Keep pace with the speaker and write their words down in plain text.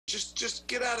just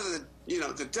get out of the,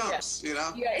 the dumps,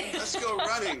 Yeah. let's go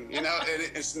running,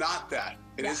 it's not that.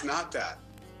 It is not that.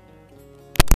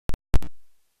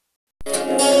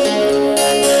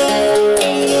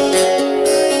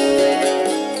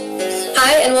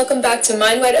 Hi, and welcome back to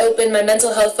Mind Wide Open, my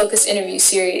mental health focused interview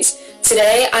series.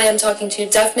 Today, I am talking to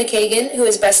Duff Mckagan, who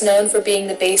is best known for being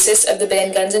the bassist of the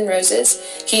band Guns N' Roses.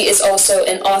 He is also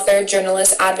an author,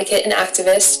 journalist, advocate, and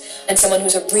activist, and someone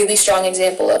who's a really strong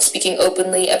example of speaking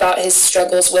openly about his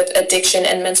struggles with addiction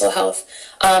and mental health.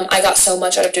 I got so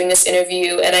much out of doing this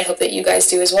interview, and I hope that you guys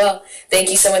do as well. Thank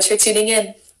you so much for tuning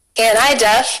in. And hi,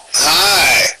 Duff.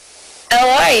 Hi. How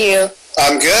are you?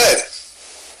 I'm good.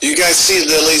 You guys see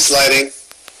lilies lighting?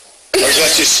 Or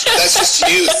is that's just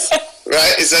youth,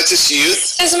 right? Is that just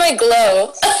youth? This is my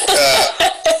glow.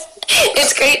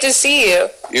 It's great to see you.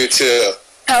 You too.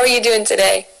 How are you doing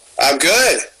today? I'm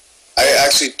good. I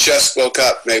actually just woke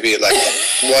up maybe like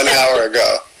 1 hour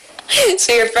ago.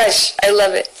 So you're fresh. I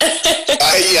love it.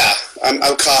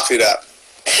 I'm coffeeed up.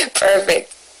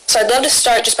 Perfect. So I'd love to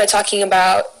start just by talking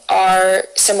about our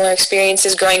similar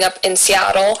experiences growing up in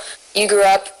Seattle. You grew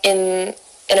up in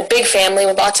a big family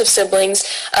with lots of siblings,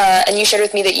 and you shared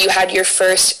with me that you had your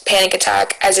first panic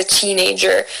attack as a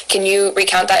teenager. Can you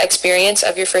recount that experience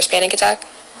of your first panic attack?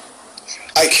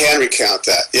 I can recount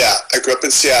that, yeah. I grew up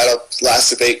in Seattle,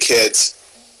 last of 8 kids.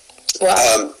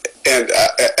 Wow. And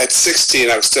at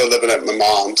 16, I was still living at my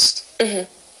mom's. Mm-hmm.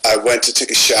 I went to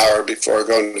take a shower before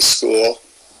going to school,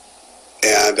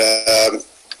 and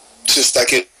just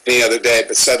like any other day,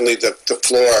 but suddenly the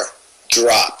floor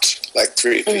dropped like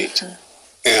 3 feet. Mm-hmm.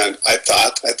 And I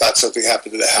thought something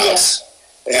happened to the house.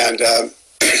 Yeah. And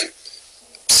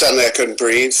suddenly I couldn't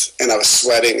breathe, and I was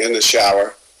sweating in the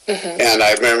shower. Mm-hmm. And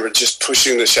I remember just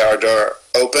pushing the shower door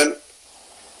open,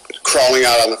 crawling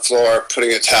out on the floor,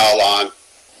 putting a towel on,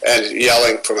 and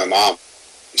yelling for my mom.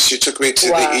 She took me to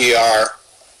the ER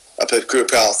up at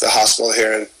Group Health, the hospital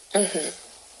here, and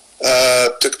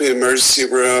took me to the emergency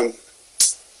room.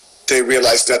 They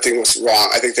realized nothing was wrong.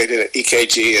 I think they did an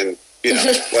EKG and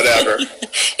whatever.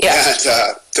 Yeah. And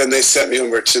then they sent me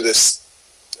over to this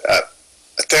a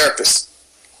therapist's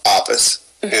office,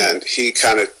 and he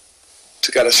kind of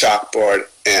took out a chalkboard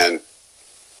and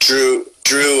drew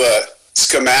a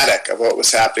schematic of what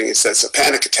was happening. He said, it's a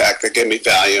panic attack. They gave me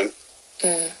Valium.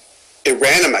 It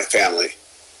ran in my family.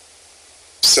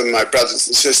 Some of my brothers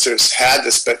and sisters had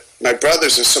this, but my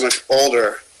brothers are so much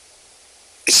older,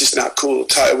 it's just not cool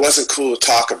to talk. It wasn't cool to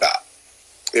talk about.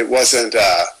 It wasn't,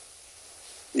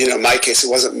 in my case, it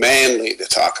wasn't manly to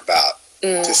talk about.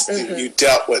 You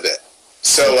dealt with it.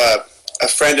 So a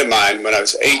friend of mine, when I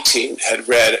was 18, had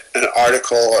read an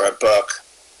article or a book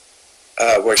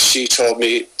where she told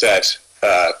me that,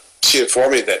 she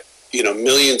informed me that,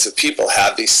 millions of people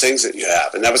have these things that you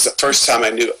have. And that was the first time I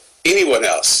knew anyone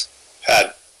else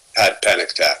had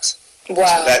panic attacks. Wow.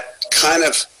 So that kind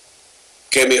of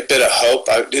gave me a bit of hope.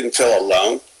 I didn't feel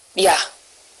alone. Yeah.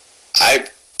 I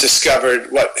discovered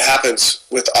what happens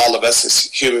with all of us as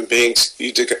human beings.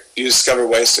 You discover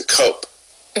ways to cope.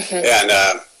 And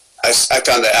I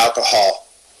found that alcohol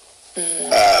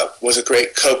was a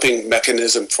great coping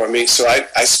mechanism for me. So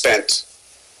I spent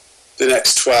the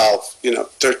next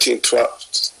 13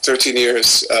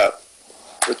 years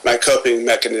with my coping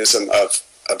mechanism of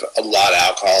a lot of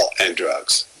alcohol and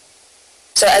drugs.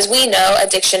 So as we know,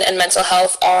 addiction and mental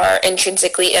health are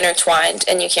intrinsically intertwined,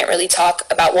 and you can't really talk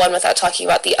about one without talking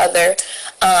about the other.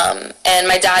 And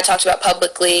my dad talked about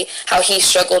publicly how he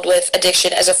struggled with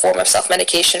addiction as a form of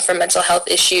self-medication for mental health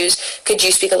issues. Could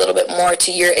you speak a little bit more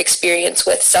to your experience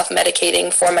with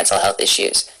self-medicating for mental health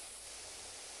issues?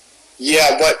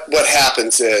 Yeah, what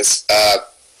happens is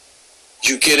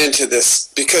you get into this,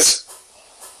 because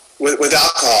with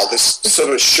alcohol, there's so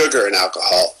much sugar in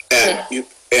alcohol,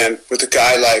 and with a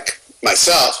guy like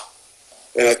myself,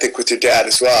 and I think with your dad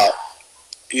as well,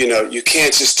 you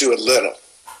can't just do a little,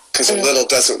 because a little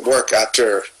doesn't work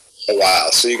after a while.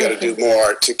 So you got to do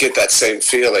more to get that same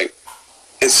feeling.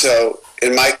 And so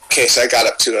in my case, I got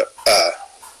up to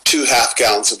 2 half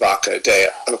gallons of vodka a day,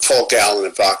 a full gallon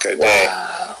of vodka a day.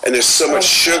 Wow. And there's so much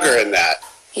sugar in that.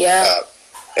 Yeah.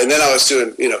 And then I was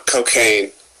doing,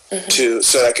 cocaine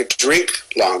so I could drink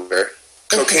longer.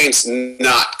 Cocaine's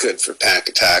not good for panic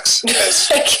attacks.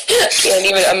 I can't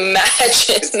even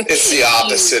imagine. It's the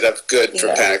opposite of good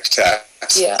for panic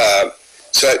attacks. Yeah.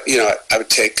 So, I would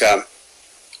take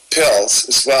pills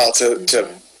as well to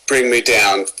bring me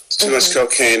down. Too much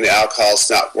cocaine, the alcohol's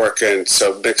not working,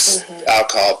 so mix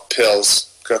alcohol, pills,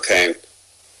 cocaine,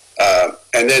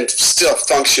 and then still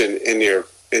function in your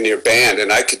band.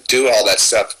 And I could do all that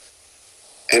stuff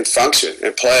and function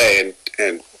and play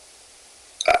and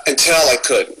until I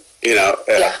couldn't.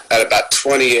 At about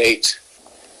 28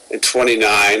 and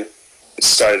 29, it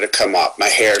started to come off. My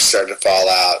hair started to fall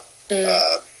out,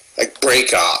 like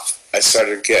break off. I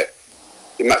started to get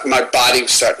my body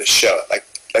was starting to show it,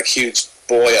 like huge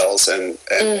boils, and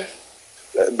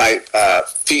my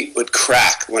feet would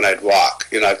crack when I'd walk.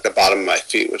 Like the bottom of my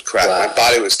feet would crack. Wow. My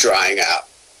body was drying out.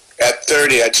 At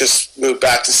 30, I just moved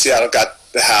back to Seattle, got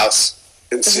the house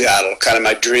in Seattle, kind of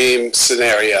my dream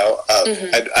scenario.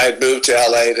 I had moved to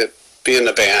LA to be in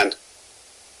the band,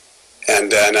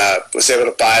 and then was able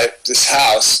to buy this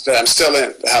house that I'm still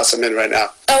in, the house I'm in right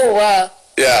now. Oh, wow.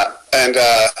 Yeah, and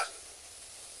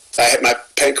I had my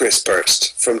pancreas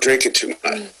burst from drinking too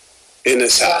much in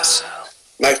this house.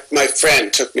 Wow. My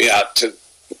friend took me out to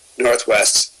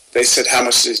Northwest. They said, how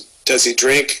much does he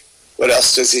drink? What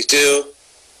else does he do?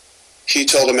 He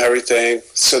told them everything,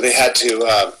 so they had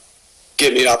to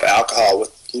get me off alcohol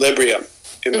with Librium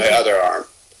in my other arm.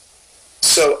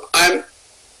 So I'm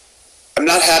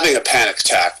not having a panic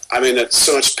attack. I'm in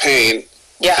so much pain.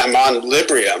 Yeah. I'm on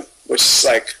Librium, which is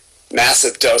like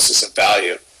massive doses of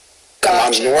Valium.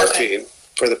 Gotcha. I'm on morphine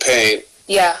for the pain.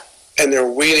 Yeah. And they're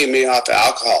weaning me off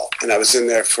alcohol, and I was in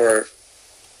there for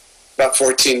about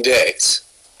 14 days.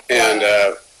 And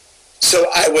so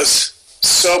I was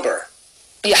sober.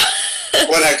 Yeah.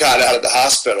 when I got out of the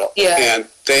hospital. Yeah. And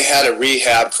they had a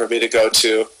rehab for me to go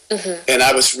to. Mm-hmm. And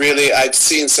I'd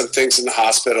seen some things in the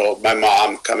hospital. My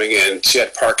mom coming in, she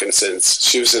had Parkinson's.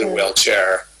 She was in a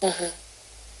wheelchair. Mm-hmm.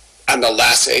 I'm the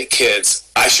last 8 kids.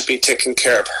 I should be taking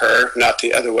care of her, not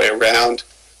the other way around.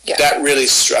 Yeah. That really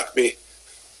struck me.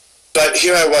 But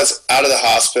here I was out of the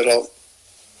hospital.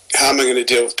 How am I going to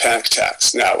deal with panic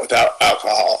attacks now without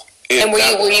alcohol? And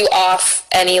were you off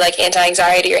any like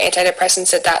anti-anxiety or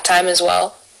antidepressants at that time as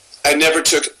well? I never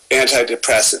took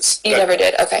antidepressants. You never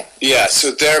did? Okay. Yeah,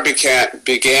 so there began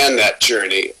that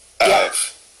journey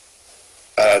of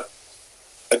a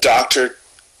doctor.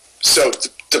 So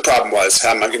the problem was,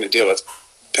 how am I going to deal with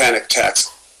panic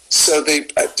attacks? So they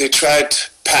tried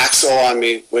Paxil on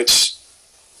me, which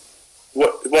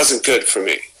wasn't good for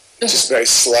me. Mm-hmm. Just very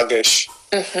sluggish.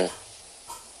 Mm-hmm.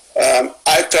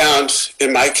 I found,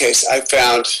 in my case, I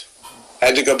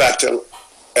had to go back to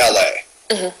LA.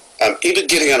 Mm-hmm. Even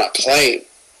getting on a plane,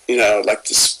 like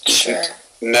this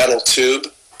metal tube.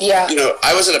 Yeah.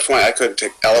 I was at a point I couldn't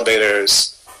take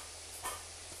elevators,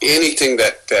 anything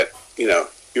that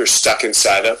you're stuck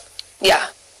inside of. Yeah.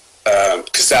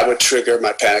 Because that would trigger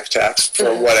my panic attacks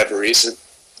for whatever reason.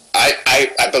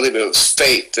 I believe it was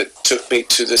fate that took me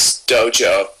to this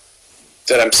dojo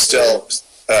that I'm still,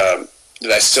 that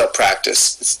I still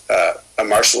practice. It's a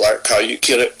martial art called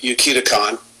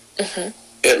Yukidokan. Mm-hmm.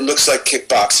 It looks like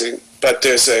kickboxing, but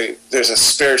there's a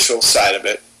spiritual side of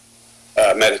it,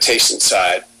 meditation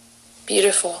side.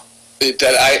 Beautiful.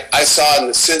 That I saw in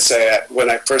the sensei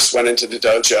when I first went into the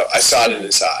dojo. I saw it in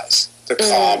his eyes, the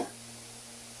calm,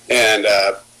 and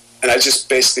I just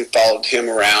basically followed him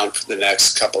around for the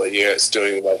next couple of years,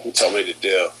 doing what he told me to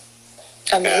do.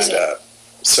 Amazing. And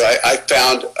so I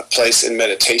found a place in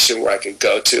meditation where I could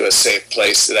go to, a safe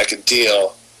place that I could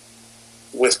deal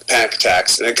with panic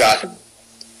attacks, and it got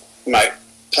my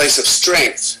place of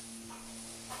strength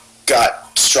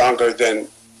got stronger than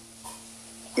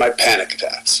my panic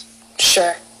attacks.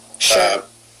 Sure.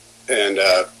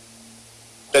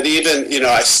 But even,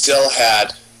 I still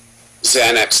had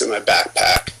Xanax in my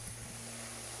backpack,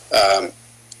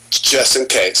 just in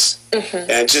case. Mm-hmm.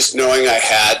 And just knowing I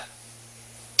had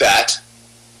that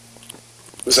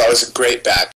was always a great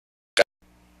backup.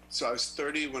 So I was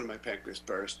 30 when my pancreas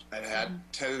burst. I had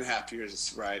 10 and a half years of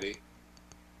sobriety.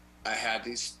 I had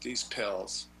these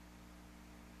pills.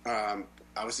 I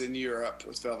was in Europe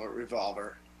with Velvet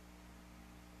Revolver.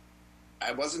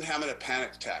 I wasn't having a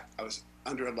panic attack. I was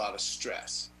under a lot of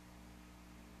stress.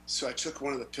 So I took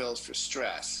one of the pills for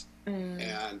stress.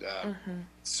 And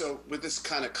so with this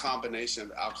kind of combination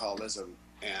of alcoholism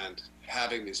and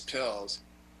having these pills,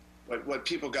 what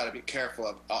people got to be careful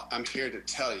of, I'm here to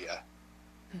tell you,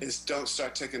 is don't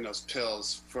start taking those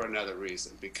pills for another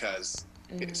reason, because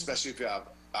especially if you have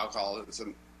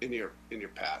alcoholism in your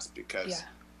past, because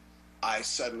I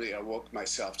suddenly awoke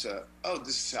myself to,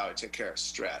 this is how I take care of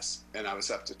stress. And I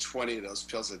was up to 20 of those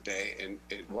pills a day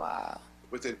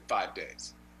within 5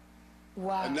 days.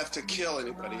 Wow. Enough to kill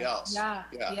anybody else.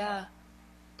 Yeah.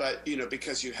 But,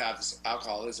 because you have this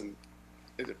alcoholism,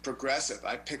 it's progressive.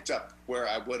 I picked up where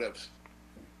I would have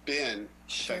been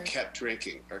if I kept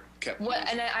drinking or kept using.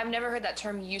 And I've never heard that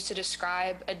term used to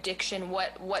describe addiction.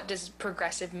 What does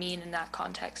progressive mean in that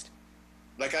context?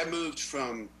 Like I moved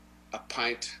from a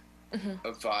pint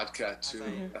of vodka to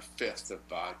a fifth of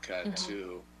vodka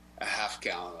to a half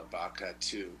gallon of vodka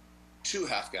to 2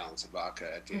 half gallons of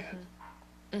vodka at the end.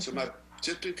 So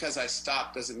just because I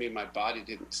stopped doesn't mean my body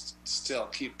didn't still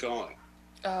keep going.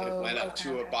 It went up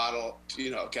to a bottle,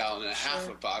 a gallon and a half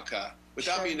of vodka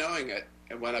without me knowing it.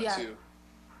 It went up to.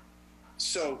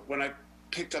 So when I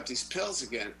picked up these pills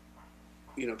again,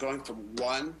 going from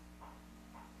 1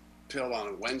 pill on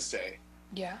a Wednesday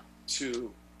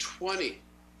to 20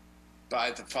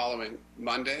 by the following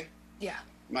Monday,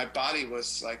 my body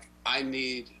was like, I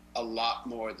need a lot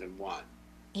more than 1.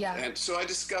 Yeah. And so I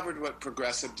discovered what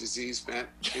progressive disease meant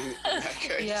in that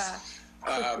case.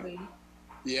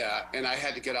 And I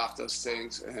had to get off those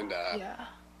things. And,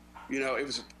 it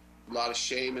was a lot of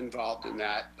shame involved in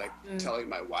that, like telling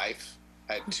my wife.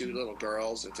 I had 2 little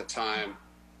girls at the time,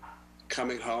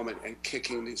 coming home and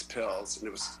kicking these pills, and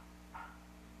it was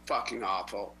fucking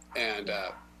awful. And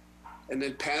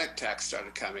then panic attacks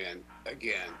started coming in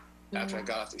again after I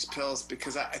got off these pills,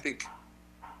 because I think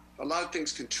a lot of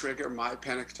things can trigger my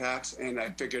panic attacks, and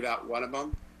I figured out one of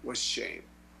them was shame,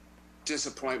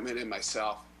 disappointment in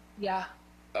myself.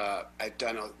 I'd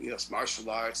done martial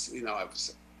arts. I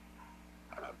was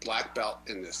a black belt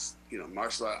in this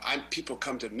martial art. People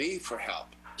come to me for help,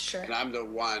 and I'm the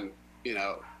one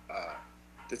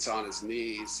that's on his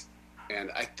knees. And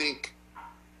I think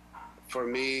for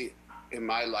me in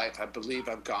my life, I believe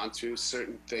I've gone through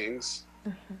certain things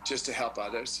just to help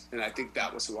others, and I think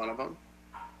that was one of them.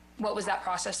 What was that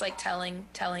process like, telling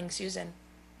Susan?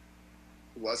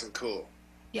 It wasn't cool.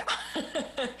 Yeah.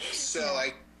 So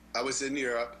I was in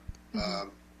Europe.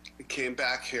 Came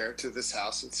back here to this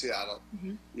house in Seattle.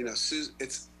 Susan,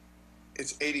 it's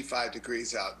 85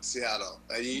 degrees out in Seattle,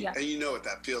 and you know what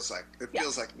that feels like. It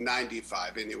feels like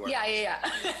 95 anywhere.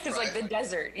 It's like the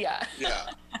desert.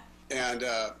 And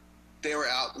they were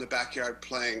out in the backyard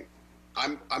playing.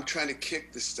 I'm trying to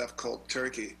kick this stuff called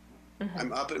turkey.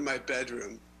 I'm up in my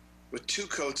bedroom with 2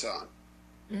 coats on,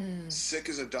 sick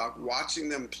as a dog, watching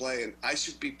them play, and I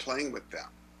should be playing with them.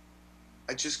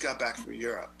 I just got back from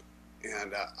Europe,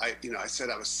 and I said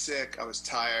I was sick, I was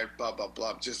tired, blah blah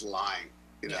blah, just lying,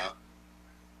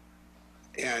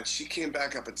 And she came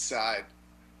back up inside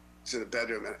to the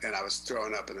bedroom, and I was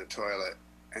throwing up in the toilet,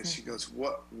 and she goes,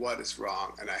 "What is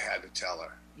wrong?" And I had to tell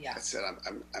her. I said,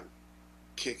 "I'm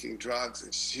kicking drugs,"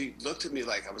 and she looked at me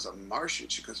like I was a Martian.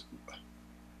 She goes,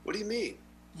 "What do you mean?"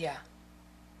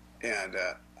 And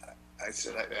I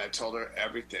said, I told her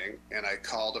everything, and I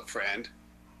called a friend.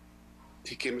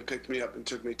 He came and picked me up and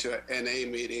took me to an NA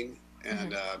meeting,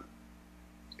 and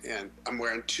I'm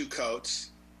wearing 2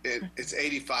 coats. It's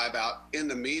 85 out. In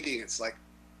the meeting, it's like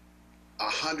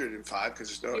 105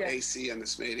 because there's no AC in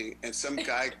this meeting. And some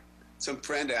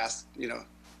friend asked,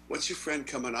 "What's your friend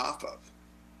coming off of?"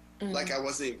 Like I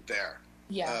wasn't even there.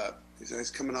 He said,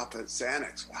 "He's coming off of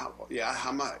Xanax."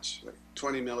 How much? Like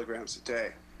 20 milligrams a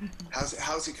day.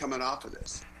 How's he coming off of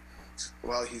this?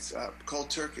 Well, he's cold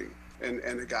turkey.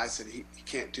 And the guy said he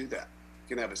can't do that. He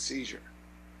can have a seizure.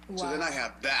 Wow. So then I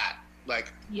have that.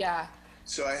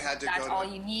 So I had to go. That's all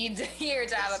you need to hear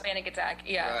to have a panic attack.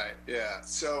 Right. Yeah.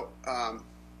 So I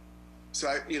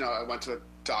went to a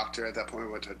doctor. At that point,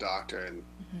 we went to a doctor, and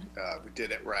we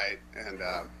did it right. And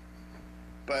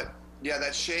but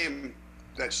that shame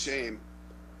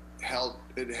held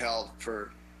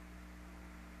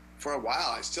for a while.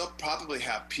 I still probably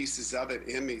have pieces of it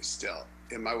in me still.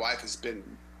 And my wife has been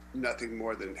nothing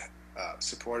more than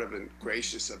supportive and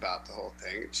gracious about the whole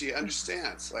thing. She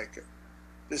understands, like,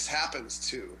 this happens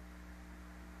to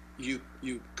you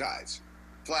guys.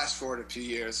 Flash forward a few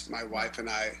years, my wife and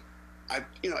I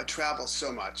travel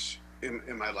so much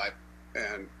in my life,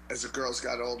 and as the girls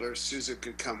got older, Susan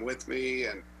could come with me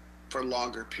and for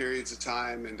longer periods of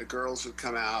time, and the girls would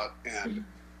come out, and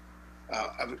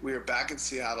we were back in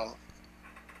Seattle.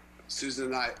 Susan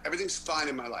and I, everything's fine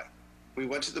in my life. We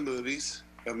went to the movies,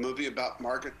 a movie about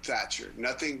Margaret Thatcher,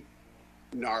 nothing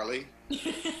gnarly.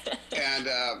 And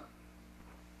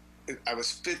I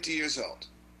was 50 years old,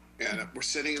 and we're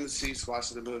sitting in the seats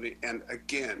watching the movie, and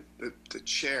again, the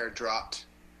chair dropped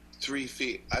 3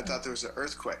 feet. I thought there was an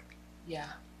earthquake. Yeah.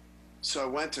 So I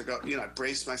went to go, I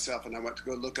braced myself, and I went to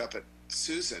go look up at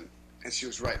Susan, and she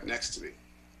was right next to me.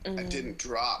 I didn't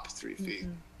drop 3 feet.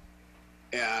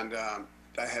 And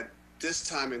I had, this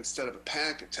time, instead of a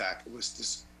panic attack, it was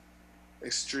this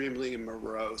extremely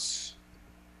morose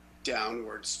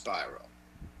downward spiral.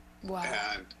 Wow.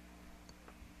 And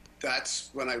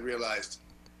that's when I realized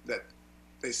that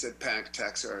they said panic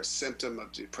attacks are a symptom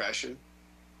of depression.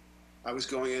 I was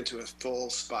going into a full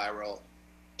spiral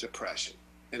depression,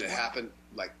 and it happened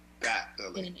like that,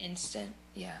 Lily. In an instant.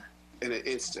 Yeah. In an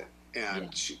instant.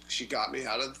 And she got me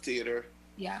out of the theater.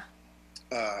 Yeah.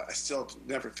 I still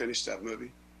never finished that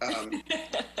movie.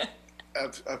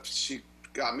 She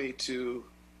got me to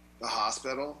the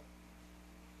hospital.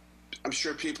 I'm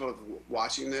sure people are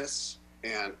watching this,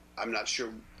 and I'm not sure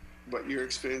what your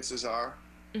experiences are,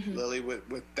 Lily,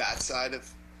 with that side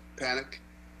of panic.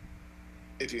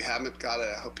 If you haven't got it,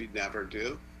 I hope you never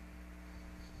do.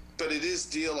 But it is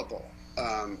dealable.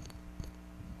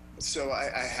 So I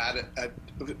had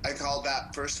I called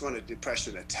that first one a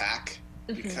depression attack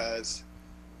because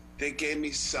they gave me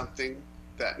something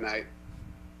that night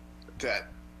that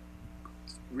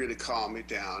really calmed me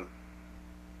down.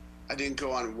 I didn't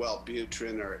go on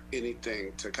Wellbutrin or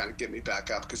anything to kind of get me back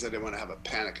up because I didn't want to have a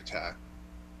panic attack.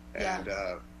 And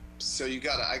so I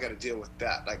got to deal with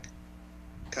that, like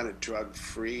kind of drug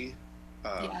free.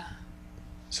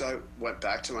 So I went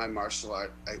back to my martial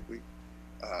art.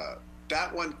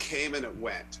 That one came and it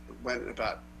went. It went in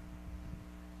about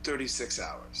 36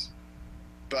 hours.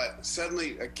 But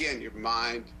suddenly, again, your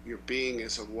mind, your being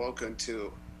is awoken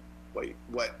to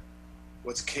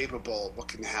what's capable, what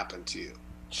can happen to you.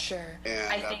 Sure.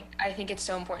 And I think it's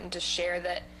so important to share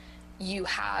that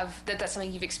that's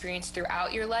something you've experienced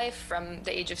throughout your life from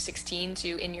the age of 16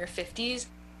 to in your 50s,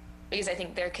 because I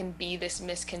think there can be this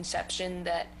misconception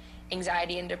that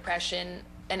anxiety and depression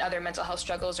and other mental health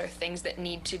struggles are things that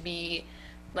need to be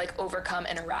like overcome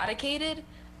and eradicated.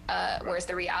 Whereas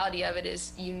the reality of it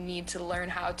is you need to learn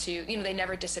how to, they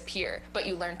never disappear, but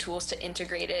you learn tools to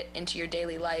integrate it into your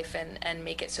daily life and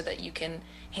make it so that you can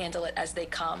handle it as they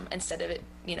come instead of it,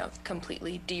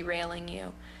 completely derailing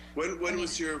you. When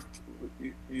was you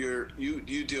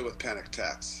deal with panic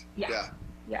attacks? Yeah.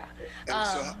 And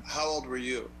so how old were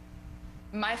you?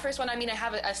 My first one, I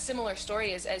have a similar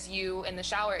story as you in the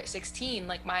shower at 16.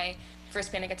 Like my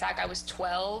first panic attack, I was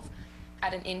 12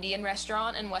 at an Indian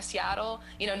restaurant in West Seattle.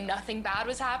 Nothing bad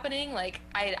was happening. Like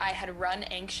I had run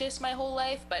anxious my whole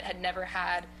life, but had never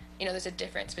had, there's a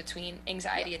difference between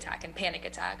anxiety attack and panic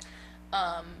attack.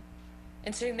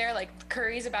 And sitting there like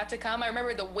curry's about to come. I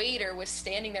remember the waiter was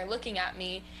standing there looking at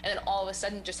me, and then all of a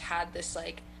sudden just had this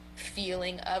like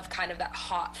feeling of kind of that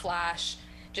hot flash,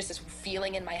 just this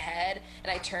feeling in my head,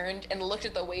 and I turned and looked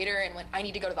at the waiter and went, I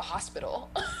need to go to the hospital.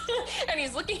 And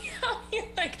he's looking at me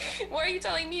like, what are you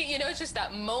telling me? It's just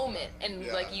that moment. And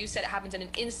like you said, it happens in an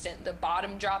instant. The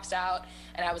bottom drops out,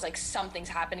 and I was like, something's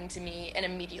happening to me, and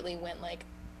immediately went like,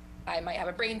 I might have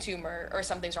a brain tumor or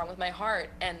something's wrong with my heart.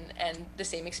 And the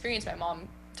same experience, my mom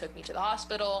took me to the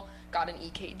hospital, got an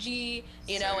EKG,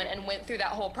 and went through that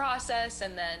whole process,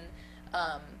 and then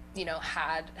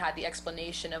had the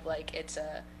explanation of like it's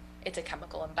a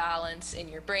chemical imbalance in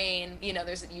your brain. You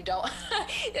don't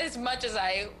as much as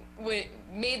I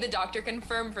made the doctor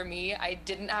confirm for me I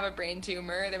didn't have a brain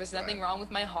tumor. There was nothing wrong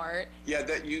with my heart.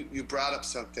 That you brought up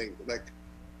something like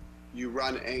you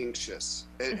run anxious,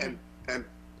 and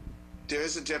there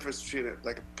is a difference between a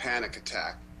panic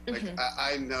attack. Like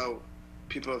I know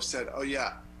people have said, oh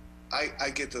yeah, I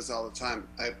get those all the time.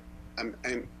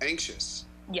 I'm anxious.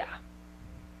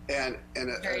 And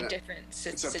very different.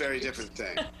 It's a very different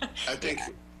thing. I think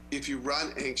if you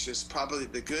run anxious, probably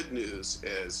the good news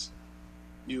is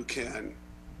you can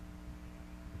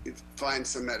find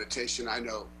some meditation. I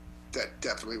know that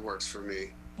definitely works for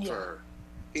me for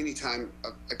any time,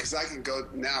 because I can go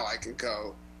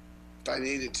if I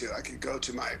needed to. I could go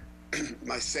to my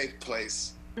my safe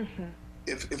place.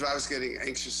 If I was getting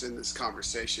anxious in this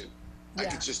conversation, I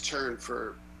could just turn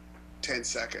for 10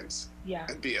 seconds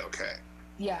and be okay.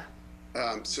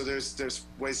 So there's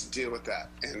ways to deal with that,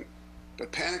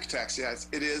 but panic attacks,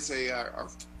 it is our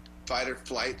fight or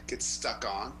flight gets stuck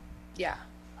on.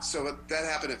 So that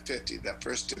happened at 50, that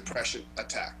first depression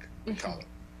attack, we call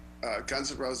it.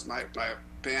 Guns N' Roses, my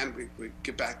band, we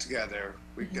get back together.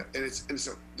 And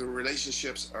so the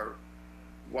relationships are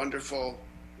wonderful.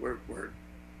 We're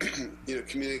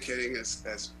communicating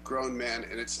as grown men,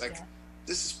 and it's like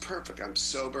this is perfect. I'm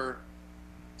sober.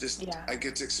 I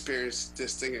get to experience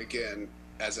this thing again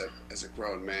as a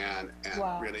grown man,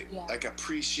 and really like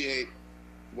appreciate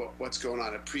what's going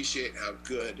on. Appreciate how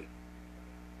good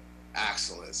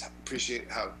Axl is. Appreciate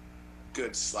how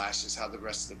good Slash is. How the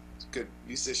rest of the good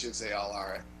musicians they all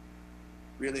are.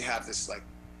 Really have this like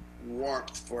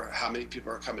warmth for how many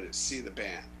people are coming to see the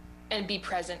band and be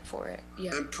present for it.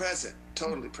 I'm present,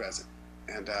 totally present.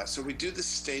 And so we do the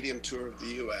stadium tour of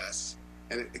the U.S.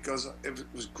 and it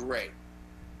was great.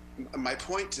 My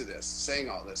point to this, saying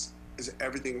all this, is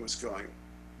everything was going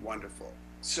wonderful.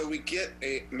 So we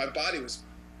my body was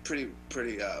pretty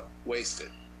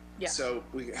wasted. So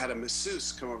we had a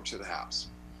masseuse come over to the house.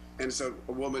 And so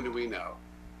a woman who we know.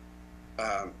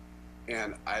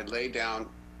 And I lay down,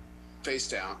 face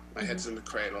down, my head's in the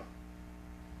cradle,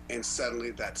 and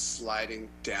suddenly that sliding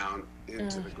down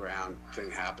into the ground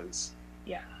thing happens.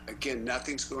 Yeah. Again,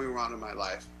 nothing's going wrong in my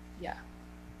life. Yeah.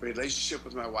 Relationship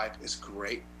with my wife is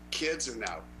great. Kids are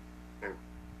now, they're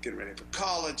getting ready for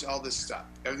college, all this stuff.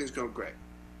 Everything's going great.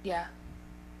 Yeah.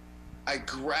 I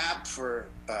grab for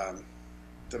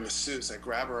the masseuse. I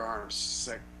grab her arms. She's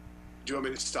like, "Do you want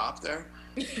me to stop there?"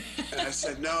 And I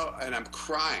said, "No." And I'm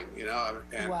crying, and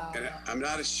I'm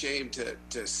not ashamed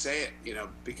to say it,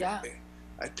 because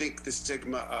I think the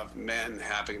stigma of men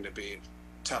having to be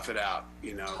tough it out,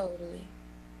 totally,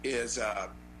 is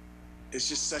it's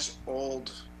just such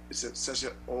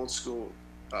an old school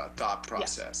thought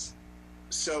process.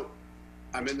 So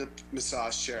I'm in the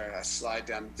massage chair. I slide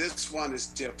down. This one is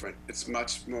different. It's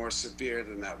much more severe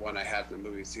than that one I had in the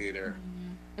movie theater.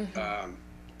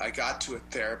 I got to a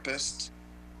therapist.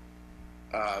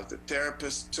 The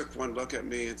therapist took one look at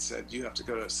me and said, "You have to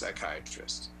go to a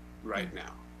psychiatrist right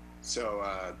now."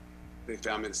 So they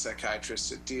found me the psychiatrist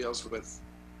that deals with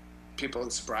people in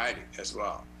sobriety as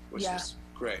well, which is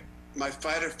great. My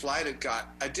fight or flight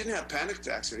I didn't have panic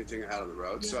attacks or anything out on the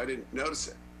road, so I didn't notice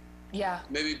it. Yeah.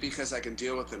 Maybe because I can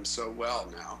deal with them so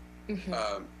well now.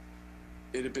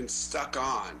 It had been stuck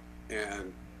on,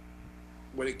 and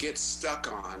when it gets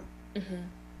stuck on,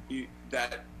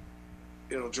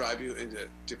 it'll drive you into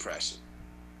depression.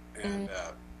 And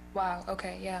wow.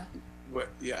 Okay. Yeah.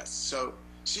 Yes. So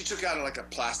she took out like a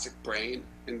plastic brain,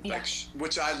 and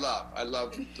which I love. I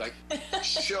love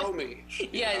show me.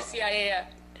 Yes. Yeah.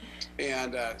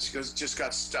 And she goes, "Just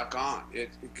got stuck on. It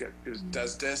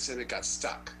does this, and it got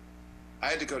stuck." I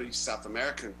had to go to South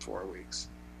America in 4 weeks.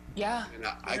 Yeah. And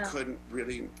I couldn't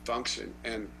really function.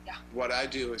 And what I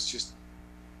do is just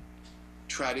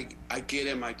I get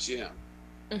in my gym.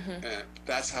 And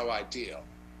that's how I deal.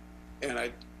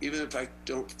 And even if I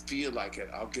don't feel like it,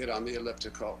 I'll get on the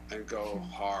elliptical and go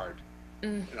hard.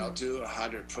 And I'll do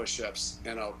 100 push-ups,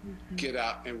 and I'll get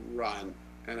out and run.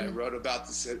 And I wrote about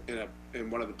this in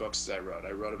one of the books that I wrote.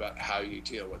 I wrote about how you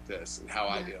deal with this and how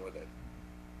I deal with it.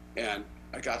 And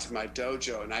I got to my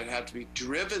dojo, and I'd have to be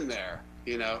driven there.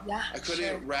 I couldn't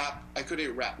even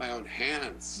wrap my own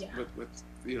hands with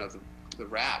the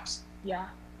wraps. Yeah.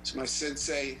 So my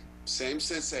sensei, same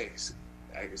sensei,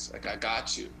 I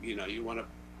got you.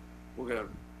 We're gonna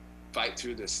fight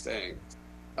through this thing.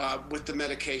 With the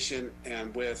medication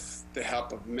and with the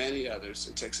help of many others,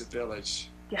 it takes a village.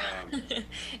 Yeah.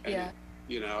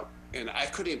 And I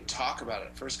couldn't even talk about it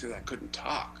at first because I couldn't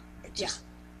talk.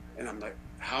 And I'm like,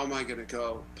 how am I going to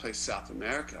go play South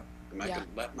America? Am I going to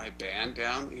let my band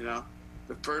down?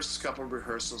 The first couple of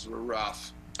rehearsals were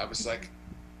rough. I was like,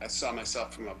 I saw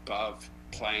myself from above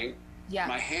playing. Yeah.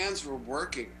 My hands were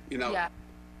working,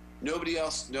 Nobody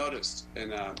else noticed.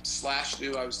 And Slash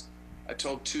knew I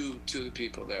told two of the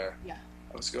people there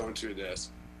I was going through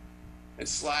this. And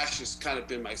Slash has kind of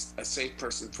been a safe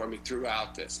person for me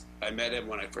throughout this. I met him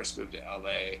when I first moved to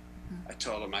LA. I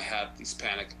told him I had these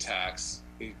panic attacks.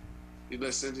 He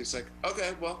listened. He's like,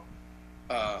 "Okay, well,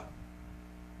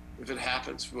 if it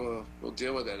happens, we'll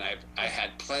deal with it." And I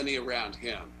had plenty around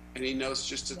him, and he knows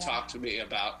just to talk to me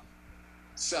about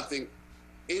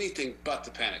anything but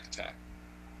the panic attack.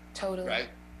 Totally. Right?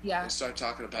 Yeah. And start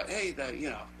talking about, hey,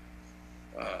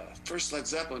 first Led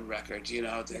Zeppelin record, did you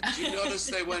notice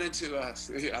they went into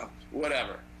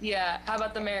whatever? Yeah. How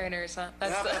about the Mariners, huh?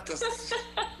 That's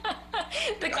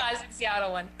the classic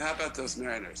Seattle one. How about those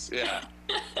Mariners? Yeah.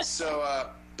 So,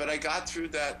 but I got through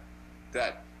that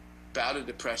bout of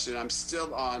depression. I'm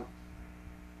still on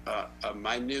a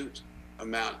minute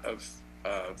amount of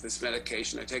this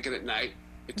medication. I take it at night.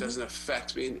 It doesn't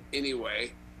affect me in any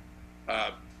way.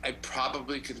 I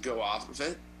probably could go off of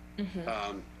it.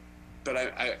 But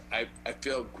I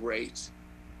feel great.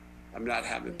 I'm not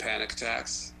having panic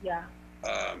attacks. Yeah.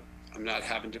 I'm not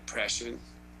having depression.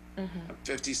 I'm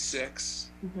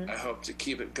 56. I hope to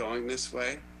keep it going this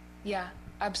way. Yeah,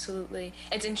 absolutely.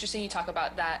 It's interesting you talk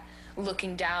about that,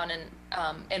 looking down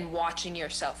and watching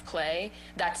yourself play.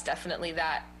 That's definitely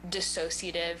that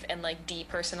dissociative and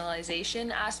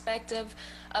depersonalization aspect of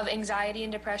anxiety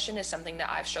and depression is something that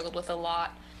I've struggled with a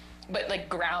lot. But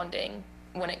grounding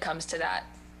when it comes to that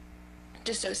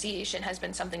dissociation has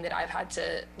been something that I've had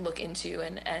to look into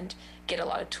and get a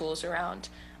lot of tools around.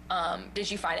 Did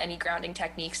you find any grounding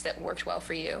techniques that worked well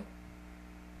for you?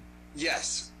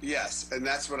 Yes. And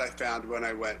that's what I found when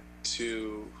I went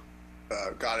to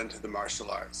got into the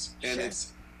martial arts. And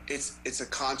it's a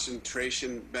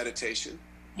concentration meditation.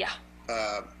 Yeah.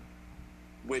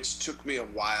 Which took me a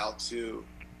while to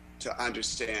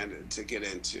understand and to get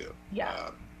into.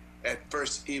 Yeah. At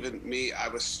first, even me, I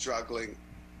was struggling.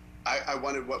 I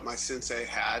wanted what my sensei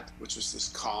had, which was this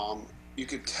calm you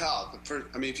could tell the first.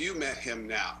 I mean, if you met him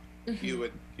now, you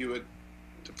would.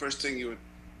 The first thing you would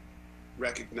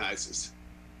recognize is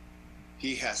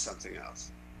he has something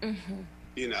else.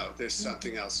 You know, there's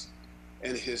something else,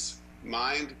 and his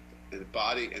mind and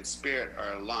body and spirit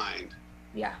are aligned.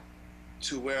 Yeah.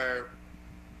 To where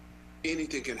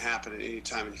anything can happen at any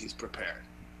time, and he's prepared.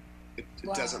 It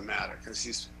doesn't matter because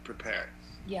he's prepared.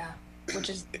 Yeah, which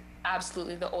is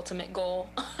absolutely the ultimate goal.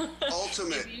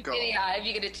 Ultimate goal. Yeah, if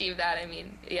you could achieve that, I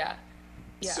mean, yeah.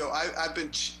 So I've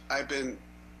been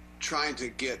trying to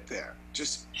get there.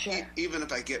 Just even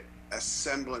if I get a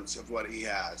semblance of what he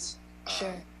has.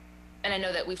 Sure. And I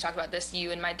know that we've talked about this. You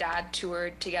and my dad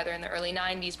toured together in the early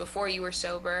 90s before you were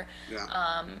sober.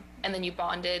 Yeah. And then you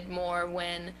bonded more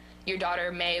when your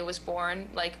daughter May was born,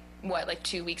 like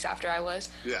 2 weeks after I was.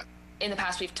 Yeah. In the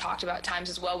past, we've talked about times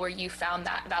as well where you found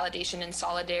that validation and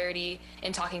solidarity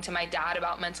in talking to my dad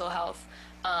about mental health.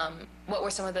 What were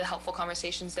some of the helpful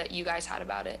conversations that you guys had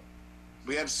about it?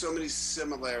 We had so many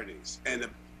similarities, and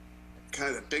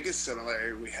the biggest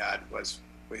similarity we had was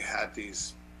we had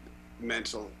these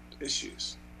mental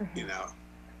issues, you know,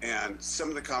 and some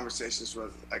of the conversations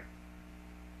was like,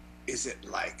 is it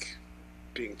like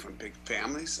being from big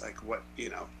families? Like, what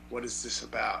is this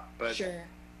about? But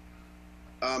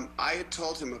I had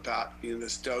told him about,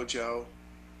 this dojo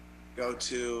go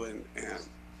to, and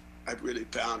I really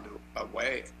found a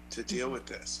way to deal with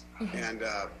this.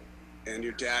 And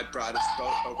your dad brought his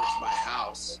boat over to my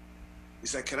house.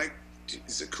 He's like,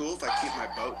 is it cool if I keep my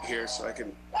boat here so I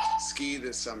can ski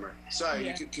this summer?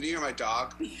 Sorry, can you hear my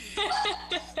dog?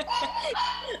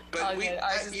 But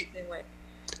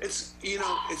it's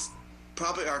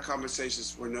probably our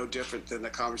conversations were no different than the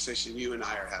conversation you and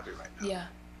I are having right now.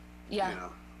 Yeah. You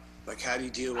know, like, how do you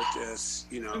deal with this?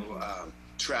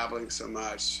 Traveling so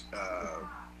much.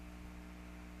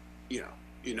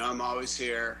 I'm always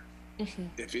here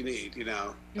if you need.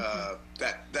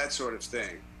 That sort of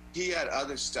thing. He had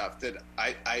other stuff that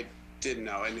I didn't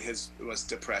know, and his was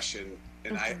depression.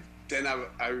 And I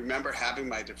remember having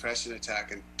my depression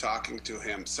attack and talking to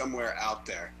him somewhere out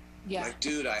there. Yeah. Like,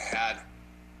 dude, I had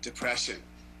depression.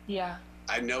 Yeah.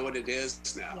 I know what it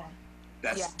is now. Yeah.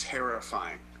 That's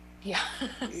terrifying. Yeah.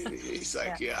 He's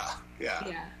like, yeah.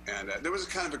 And there was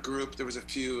kind of a group. There was a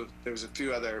few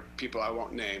other people I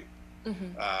won't name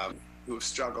who have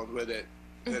struggled with it.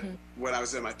 That when I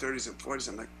was in my 30s and 40s,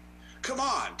 I'm like, come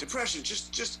on, depression,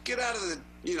 just get out of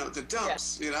the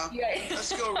dumps,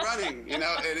 let's go running, and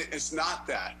it's not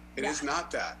that. It is not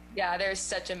that. Yeah, there's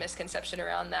such a misconception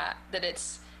around that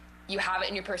it's, you have it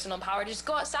in your personal power to just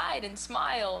go outside and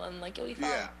smile and you'll be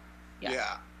fine.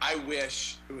 Yeah. I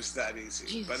wish it was that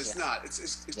easy, but it's not.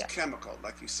 It's chemical,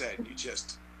 like you said.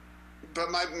 But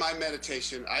my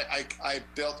meditation, I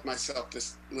built myself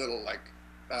this little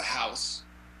house,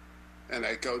 and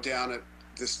I go down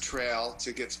this trail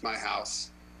to get to my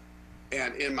house,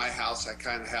 and in my house I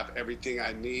kind of have everything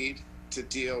I need to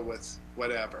deal with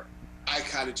whatever. I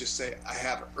kind of just say I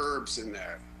have herbs in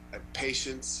there. I have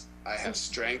patience, I have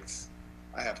strength,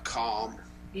 I have calm,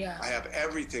 I have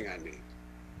everything I need.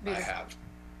 Beautiful. I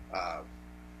have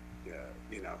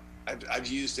I've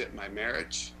used it in my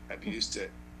marriage, I've used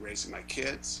it raising my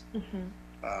kids.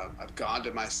 I've gone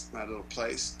to my little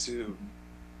place to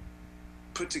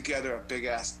put together a big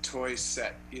ass toy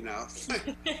set,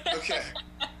 okay,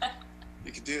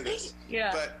 you can do this.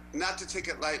 But not to take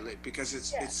it lightly, because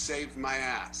it's saved my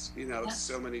ass,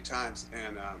 so many times.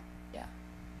 And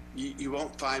you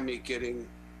won't find me getting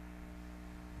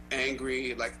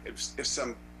angry, like if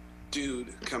some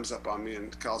dude comes up on me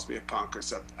and calls me a punk or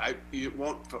something. You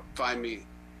won't find me.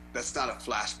 That's not a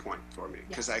flashpoint for me,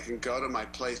 because I can go to my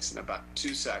place in about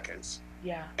 2 seconds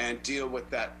and deal with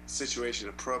that situation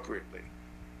appropriately.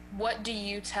 What do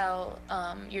you tell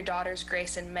your daughters,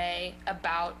 Grace and May,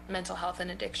 about mental health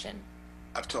and addiction?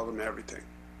 I've told them everything.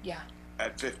 Yeah.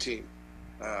 At 15,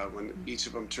 when each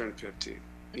of them turned 15.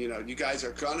 You guys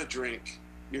are going to drink.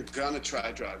 You're going to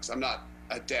try drugs. I'm not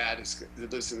a dad who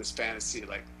lives in this fantasy,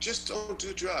 just don't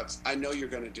do drugs. I know you're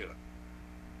going to do it.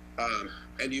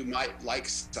 And you might like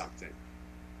something.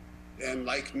 And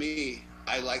like me,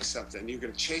 I like something. You're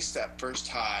going to chase that first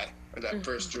high or that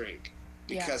first drink.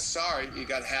 Because, sorry, you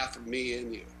got half of me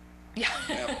in you. Yeah.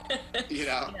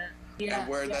 And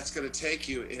where that's going to take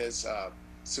you is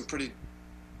it's going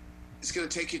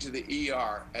to take you to the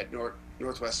ER at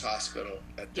Northwest Hospital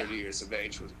at 30 years of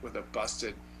age with a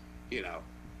busted,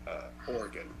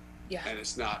 organ. Yeah. And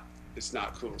it's not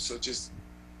cool. So just,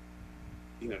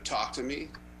 talk to me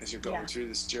as you're going through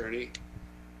this journey,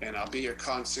 and I'll be your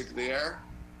consigliere.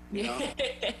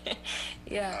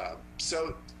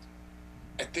 So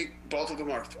I think both of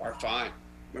them are fine.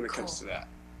 when it comes to that.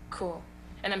 Cool.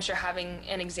 And I'm sure having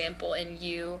an example in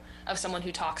you of someone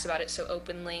who talks about it so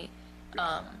openly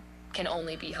can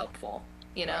only be helpful,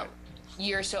 you know? Right.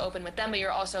 You're so open with them, but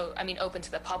you're also, I mean, open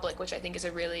to the public, which I think is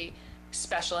a really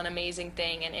special and amazing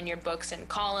thing. And in your books and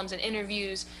columns and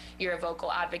interviews, you're a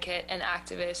vocal advocate and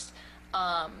activist.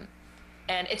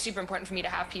 And it's super important for me to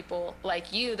have people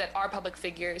like you that are public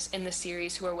figures in the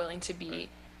series who are willing to be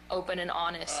open and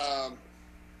honest.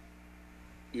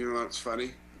 You know what's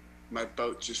funny? My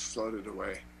boat just floated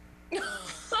away.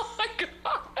 Oh my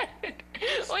God.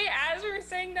 Wait, as we were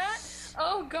saying that?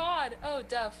 Oh God. Oh,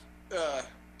 Duff.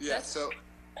 Yeah, so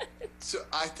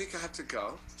I think I have to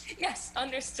go. Yes,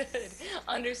 understood.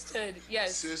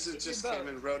 Yes. Susan just came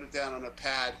and wrote it down on a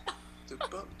pad. The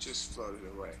boat just floated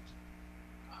away.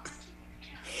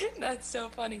 That's so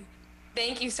funny.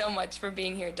 Thank you so much for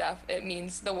being here, Duff. It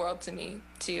means the world to me,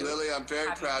 too. Lily, I'm very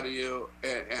proud of you,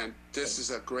 and this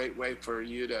is a great way for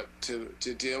you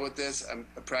to deal with this. I'm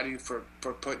proud of you for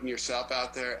putting yourself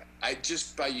out there.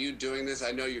 Just by you doing this,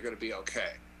 I know you're going to be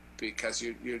okay, because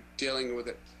you're dealing with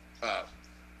it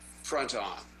front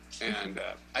on, and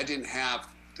I didn't have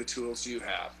the tools you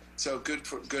have. So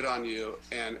good on you,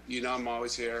 and you know I'm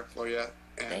always here for you,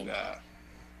 and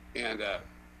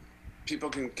people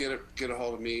can get a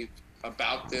hold of me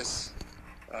about this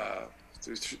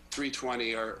through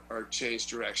 320 or Change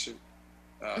Direction.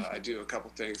 I do a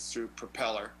couple things through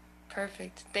Propeller.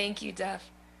 Perfect. Thank you, Duff.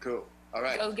 Cool. All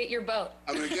right. Go get your boat.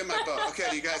 I'm going to get my boat.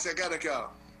 Okay, you guys, I got to go.